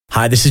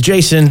Hi, this is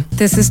Jason.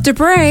 This is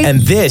Debray. And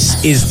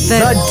this is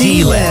The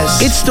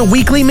D-List. It's the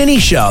weekly mini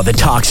show that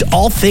talks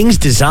all things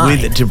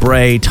design. With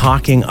Debray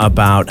talking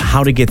about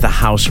how to get the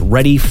house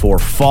ready for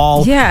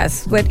fall.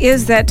 Yes, what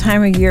is that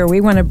time of year? We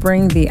want to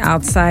bring the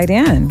outside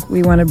in.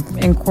 We want to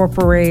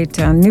incorporate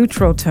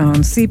neutral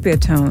tones, sepia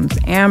tones,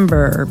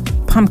 amber,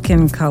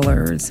 pumpkin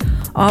colors,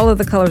 all of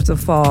the colors of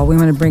fall. We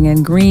want to bring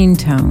in green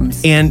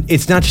tones. And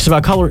it's not just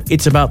about color,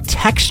 it's about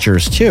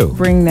textures too.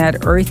 Bring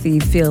that earthy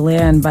feel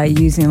in by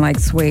using like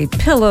suede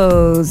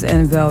pillows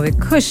and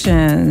velvet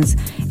cushions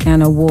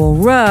and a wool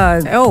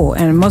rug. Oh,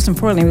 and most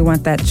importantly, we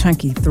want that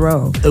chunky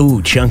throw.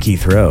 Ooh, chunky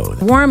throw.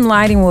 Warm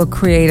lighting will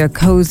create a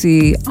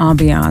cozy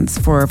ambiance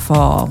for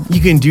fall. You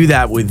can do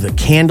that with the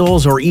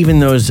candles or even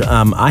those,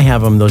 I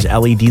have them, those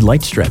LED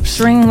light strips.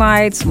 String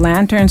lights,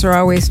 lanterns are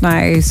always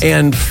nice.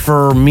 And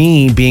for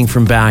me, being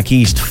from back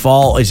east,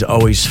 fall is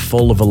always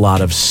full of a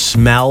lot of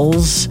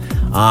smells.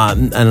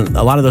 And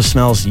a lot of those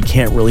smells you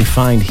can't really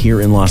find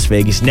here in Las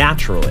Vegas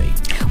naturally.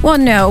 Well,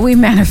 no, we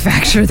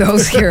manufacture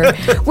those here.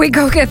 We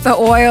go get the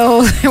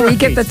oils, and we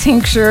get the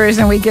tinctures,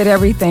 and we get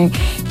everything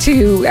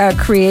to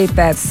create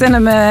that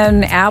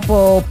cinnamon,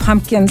 apple,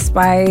 pumpkin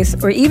spice,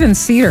 or even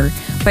cedar.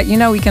 But,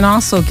 we can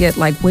also get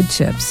like wood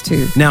chips,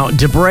 too. Now,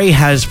 Debray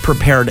has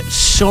prepared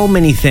so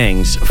many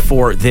things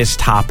for this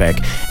topic,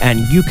 and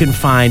you can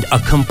find a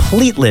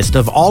complete list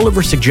of all of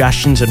her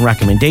suggestions and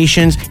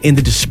recommendations in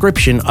the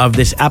description of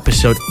this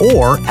episode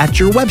or at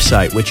your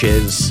website, which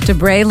is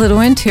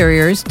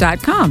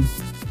DebrayLittleInteriors.com.